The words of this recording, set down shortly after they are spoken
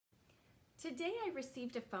Today I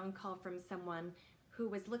received a phone call from someone who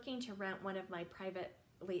was looking to rent one of my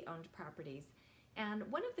privately owned properties.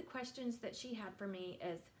 And one of the questions that she had for me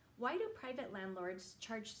is, why do private landlords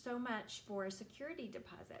charge so much for a security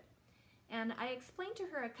deposit? And I explained to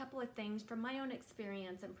her a couple of things from my own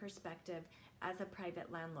experience and perspective as a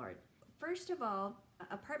private landlord. First of all,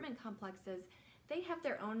 apartment complexes, they have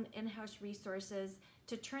their own in-house resources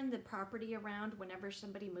to turn the property around whenever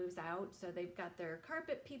somebody moves out. So they've got their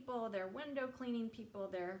carpet people, their window cleaning people,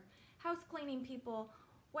 their house cleaning people,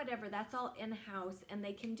 whatever, that's all in-house, and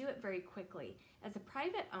they can do it very quickly. As a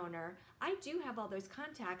private owner, I do have all those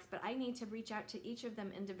contacts, but I need to reach out to each of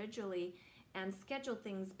them individually and schedule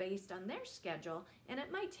things based on their schedule, and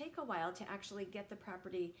it might take a while to actually get the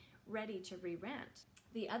property ready to re-rent.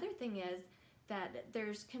 The other thing is that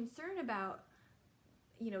there's concern about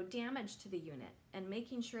damage to the unit and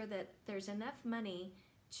making sure that there's enough money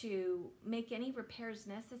to make any repairs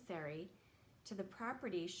necessary to the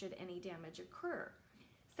property should any damage occur.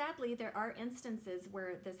 Sadly, there are instances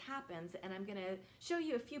where this happens, and I'm going to show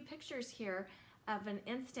you a few pictures here of an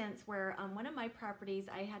instance where on one of my properties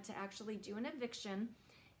I had to actually do an eviction,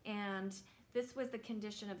 and this was the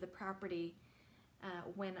condition of the property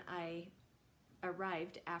when I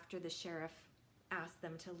arrived after the sheriff asked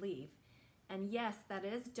them to leave. And yes, that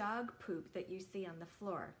is dog poop that you see on the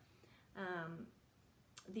floor.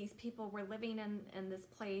 These people were living in this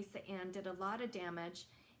place and did a lot of damage,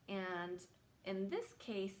 and in this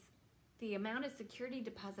case, the amount of security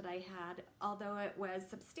deposit I had, although it was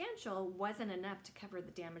substantial, wasn't enough to cover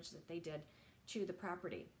the damage that they did to the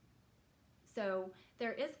property. So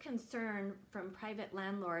there is concern from private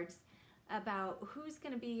landlords about who's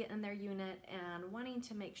going to be in their unit and wanting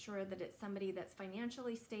to make sure that it's somebody that's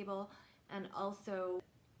financially stable, and also,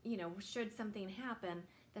 should something happen,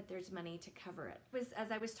 that there's money to cover it. As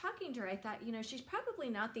I was talking to her, I thought, she's probably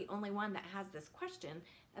not the only one that has this question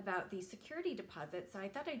about the security deposit, so I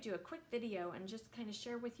thought I'd do a quick video and just kind of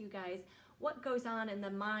share with you guys what goes on in the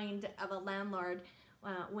mind of a landlord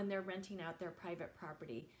when they're renting out their private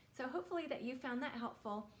property. So hopefully that you found that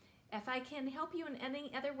helpful. If I can help you in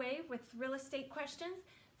any other way with real estate questions,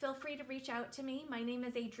 feel free to reach out to me. My name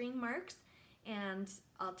is Adrienne Marks, and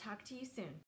I'll talk to you soon.